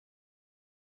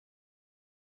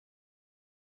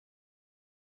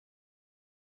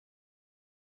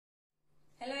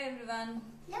Hello everyone.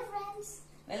 Hello friends.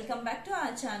 Welcome back to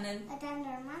our channel. Ada and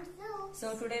Armaan vlogs.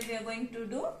 So today we are going to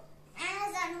do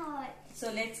Amazon haul.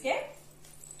 So let's get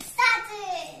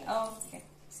Started. okay.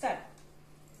 Start.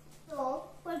 So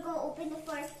we're going to open the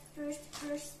first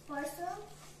parcel.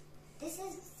 This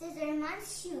is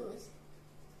Armaan's shoes.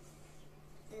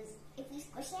 If you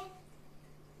squish it,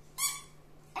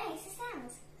 it makes a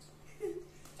sound.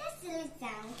 Just little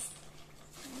sounds.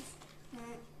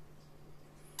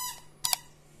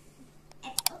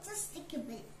 It's also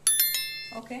stickable.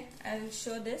 Okay, I'll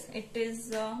show this. It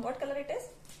is what color it is?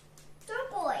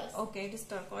 Turquoise. Okay, it is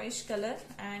turquoise color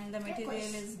and the material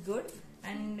is good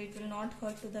and it will not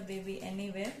hurt to the baby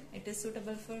anywhere. It is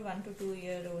suitable for 1 to 2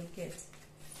 year old kids.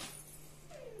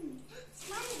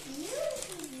 Smells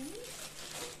beautiful.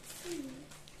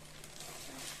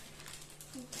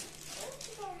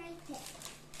 Right there.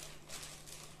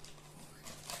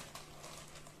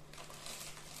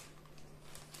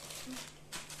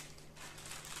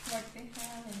 What we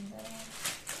have in there?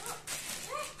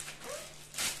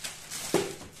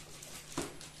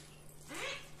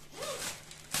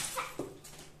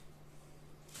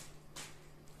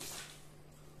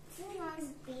 Armaan's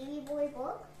baby boy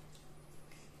book.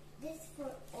 This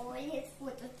for all his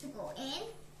photos to go in.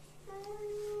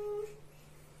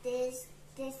 There's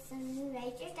some new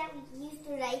writers that we used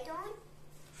to write on.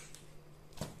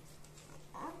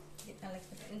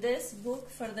 In this book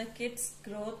for the kids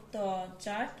growth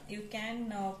chart, you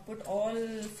can put all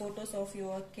photos of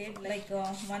your kid like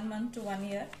 1 month to 1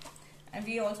 year. And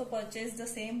we also purchased the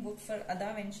same book for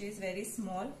Ada when she is very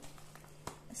small.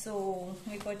 So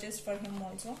we purchased for him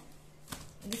also.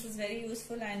 This is very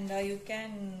useful and you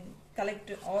can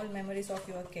collect all memories of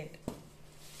your kid.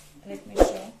 Let me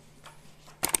show.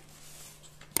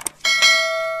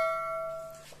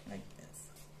 Like this.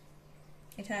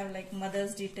 It have like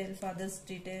mother's detail, father's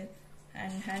detail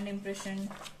and hand impression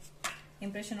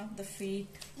of the feet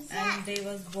and day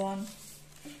was born.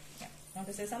 Yeah. Want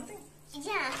to say something?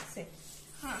 Yeah. Say.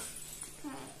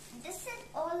 This is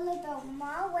all about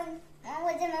Ma when Ma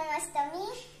was in Mama's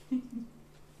tummy.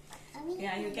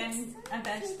 Yeah, you can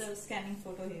attach the scanning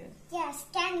photo here. Yeah,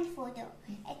 scanning photo.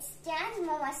 It scans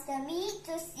Mama's tummy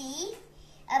to see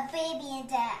a baby in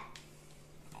there.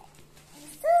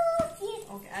 So cute.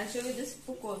 Okay, I'll show you this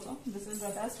book also. This is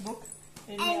Ada's book.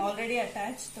 We already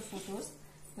attached the photos.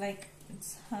 Like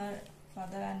it's her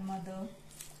father and mother.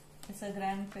 It's her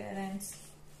grandparents.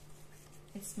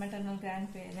 It's maternal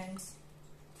grandparents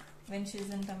when she's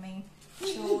in tummy.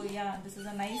 So yeah, this is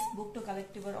a nice book to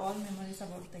collect your all memories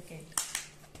about the kid.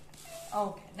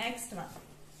 Okay, next one.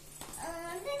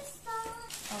 Next one.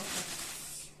 Okay.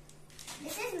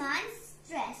 This is Man's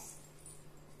dress.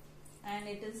 And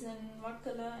it is in what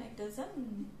color? It is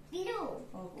in Blue.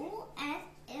 Okay. Ooh, and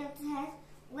it has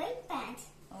white pants.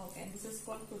 Okay, this is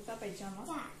called kurta pajama.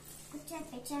 Yeah, kurta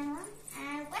pajama.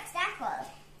 And what's that called?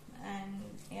 And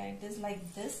yeah, it is like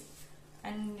this,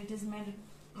 and it is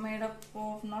made up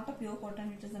of not a pure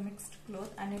cotton, it is a mixed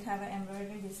cloth and it have an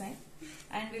embroidery design,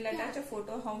 and we'll attach a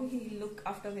photo how he look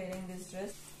after wearing this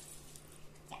dress.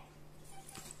 Yeah.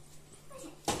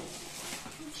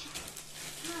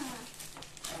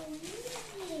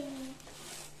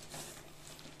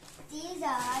 These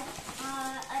are a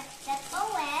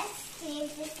Tupperware.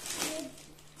 These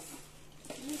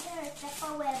are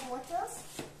Tupperware bottles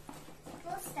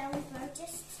that we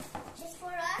purchased just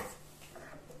for us.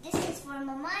 This is for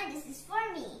Mama and this is for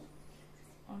me.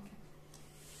 Okay.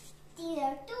 These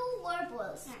are 2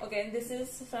 warbles. Okay, this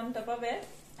is from Tupperware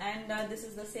and this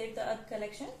is the Save the Earth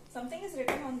collection. Something is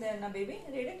written on there, na baby?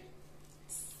 Read it.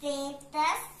 Save the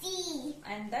sea.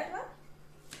 And that one?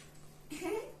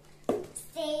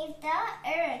 Save the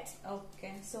earth.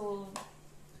 Okay, so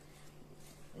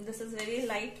this is very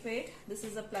lightweight. This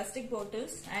is a plastic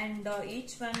bottles and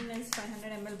each one is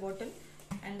 500 ml bottle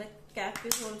and the cap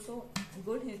is also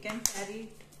good. You can carry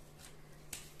it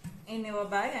in your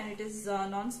bag and it is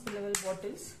non-spillable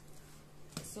bottles.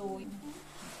 So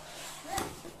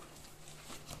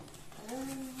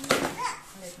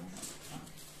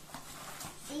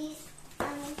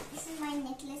this is my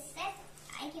necklace set.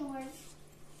 I can wear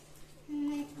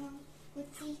with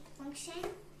the function.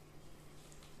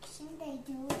 I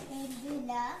do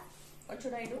love. what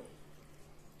should I do? You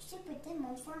should put them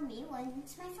on for me when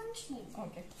it's my function.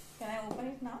 Okay, can I open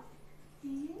it now?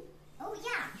 Oh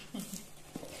yeah.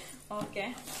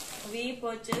 Okay, we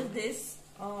purchased this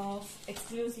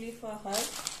exclusively for her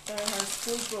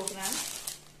school program,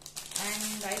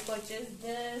 and I purchased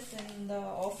this in the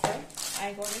offer.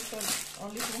 I got it for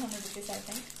only 200 rupees I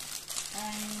think,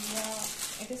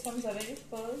 and it is from Zaveri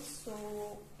pearls, so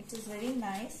it is very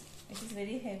nice. It is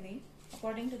very heavy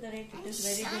According to the rate, it is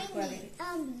very good quality.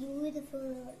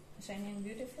 Beautiful. Shiny and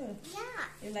beautiful. Yeah.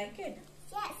 You like it?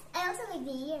 Yes. I also like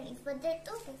the earrings, but they're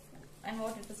too different. And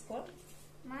what it is called?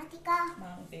 Martika.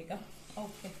 Mantika.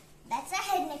 Okay. That's a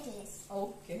head necklace.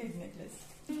 Okay, head necklace.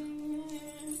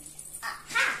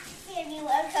 Aha! Here we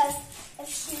work of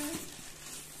shoes.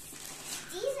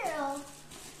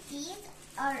 These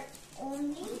are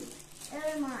only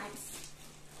armaans.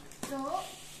 So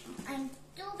I'm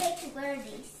too big to wear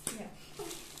these. Yeah.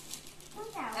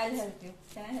 Put out. I'll help you.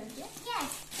 Can I help you? Yes.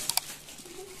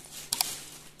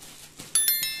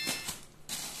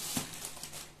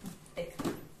 Take.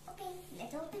 Okay,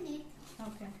 let's open it.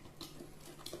 Okay.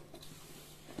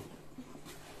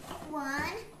 1,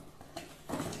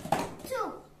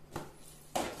 2.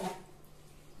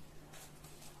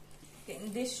 Okay.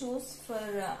 These shoes for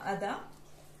Ada.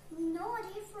 No,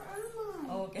 they're for Armaan.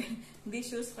 Okay. These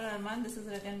shoes for Armaan. This is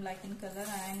red and black in color,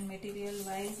 and material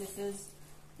wise it is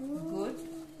good,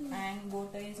 and bow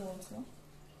ties also.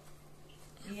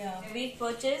 Yeah, we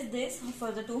purchased this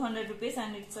for the 200 rupees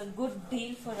and it's a good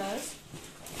deal for us.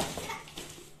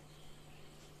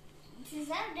 This is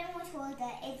our remote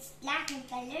holder. It's black in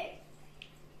color,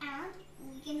 and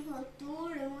we can hold 2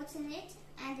 remotes in it,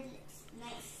 and it looks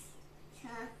nice.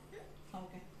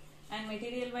 Okay. And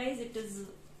material wise it is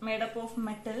made up of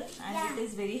metal and Yeah. it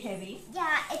is very heavy.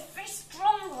 Yeah, it's very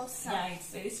strong also. Yeah, it's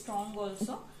very strong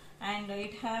also, and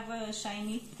it have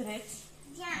shiny threads.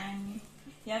 Yeah. And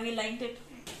yeah, we liked it.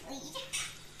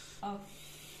 Oh,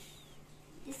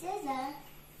 This is a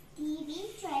TV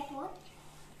tripod.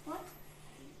 What?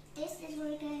 This is where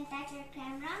we're going to attach our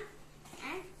camera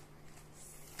and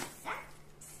set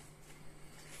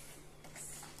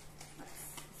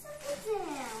it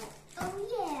down. Oh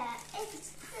yeah,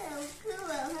 it's so cool,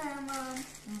 huh, Mom?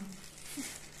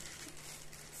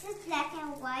 This is black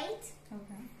and white,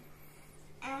 okay.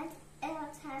 and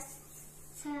it has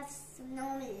some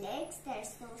normal legs. They're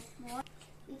so small.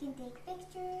 We can take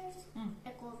pictures,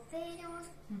 record videos,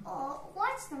 or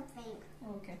watch something.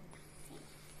 Okay.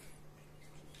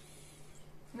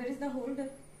 Where is the holder?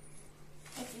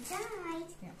 It's inside.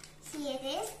 Yeah. See it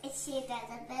is. It's shaped as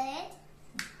a bed.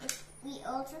 We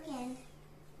also can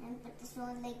put this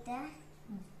one like that.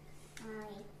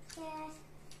 Like that.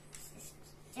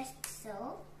 Just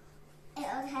so. It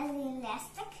also has an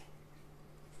elastic.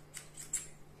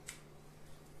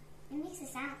 It makes a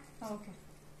sound. Okay.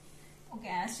 Okay,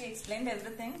 as she explained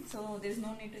everything, so there is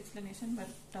no need to explanation, but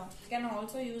you can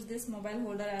also use this mobile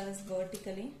holder as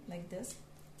vertically, like this.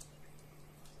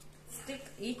 Stick,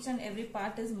 each and every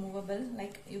part is movable,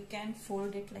 like you can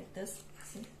fold it like this,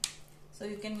 see. So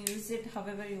you can use it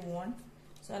however you want.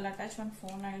 So I'll attach one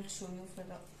phone, I'll show you for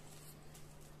the,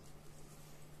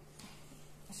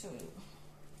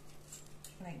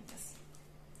 like this.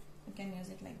 You can use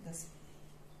it like this.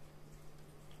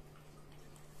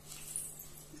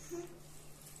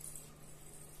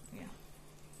 Yeah.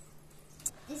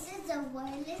 This is the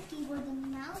wireless keyboard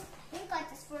and mouse. We got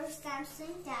this for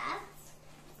Samsung tab.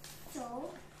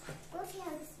 So, we'll see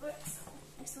how this works.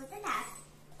 Let's with the tab.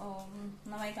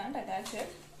 Now I can't attach it.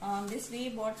 This we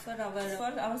bought for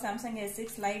our Samsung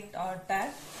S6 Lite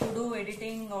tab to do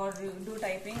editing or do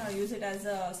typing or use it as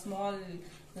a small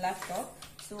laptop.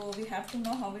 So we have to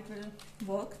know how it will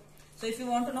work. So if you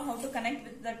want to know how to connect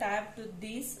with the tab to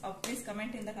these, please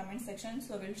comment in the comment section.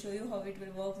 So we'll show you how it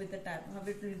will work with the tab, how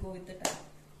it will go with the tab.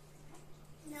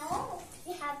 No,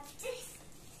 we have this.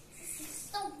 This is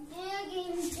so big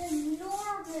and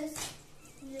enormous.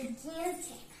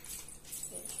 Gigantic.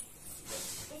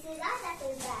 This is not that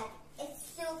bad. It's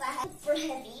super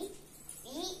heavy.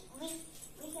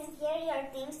 We can carry our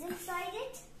things inside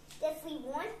it if we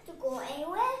want to go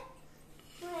anywhere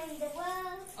in the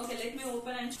world. Okay, let me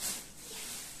open and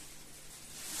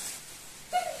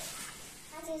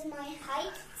That is my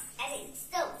height, and it's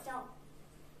so tall.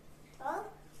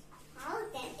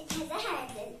 Then it has a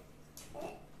handle.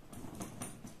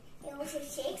 It also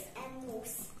shakes and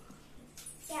moves.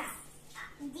 Yeah.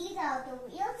 These are the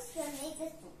wheels to make the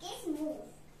suitcase move.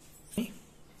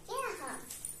 Yeah.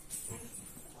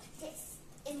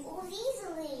 It moves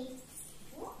easily.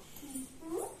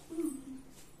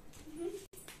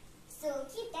 So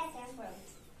keep that there for me.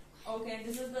 okay,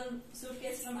 this is the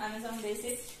suitcase from Amazon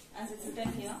Basics as it's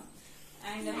written here,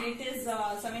 and it is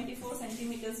 74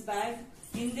 centimeters bag.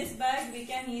 In this bag we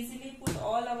can easily put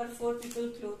all our 4 people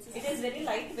clothes. It is very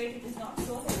lightweight, it is not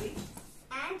so heavy.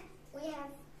 And we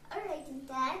have a writing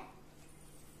pad.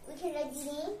 We can write the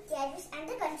name, the address and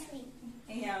the country.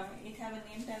 Yeah, it have a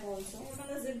name tag also.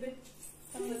 Open the zip bit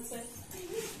from that side.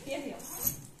 Here.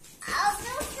 I'll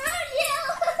no, not you!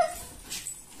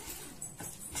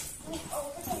 We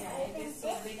open it, Yeah, it is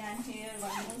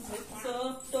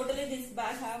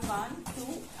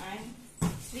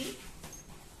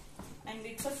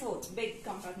it's a 4 big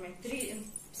compartment, 3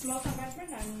 small compartment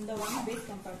and the 1 big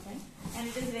compartment, and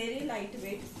it is very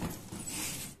lightweight.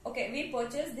 Okay, we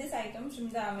purchased this item from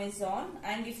the Amazon,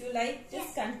 and if you like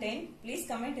this content, please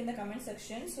comment in the comment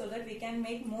section so that we can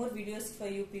make more videos for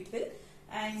you people.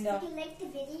 And if you like the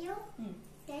video,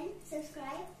 then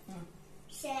subscribe,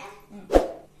 share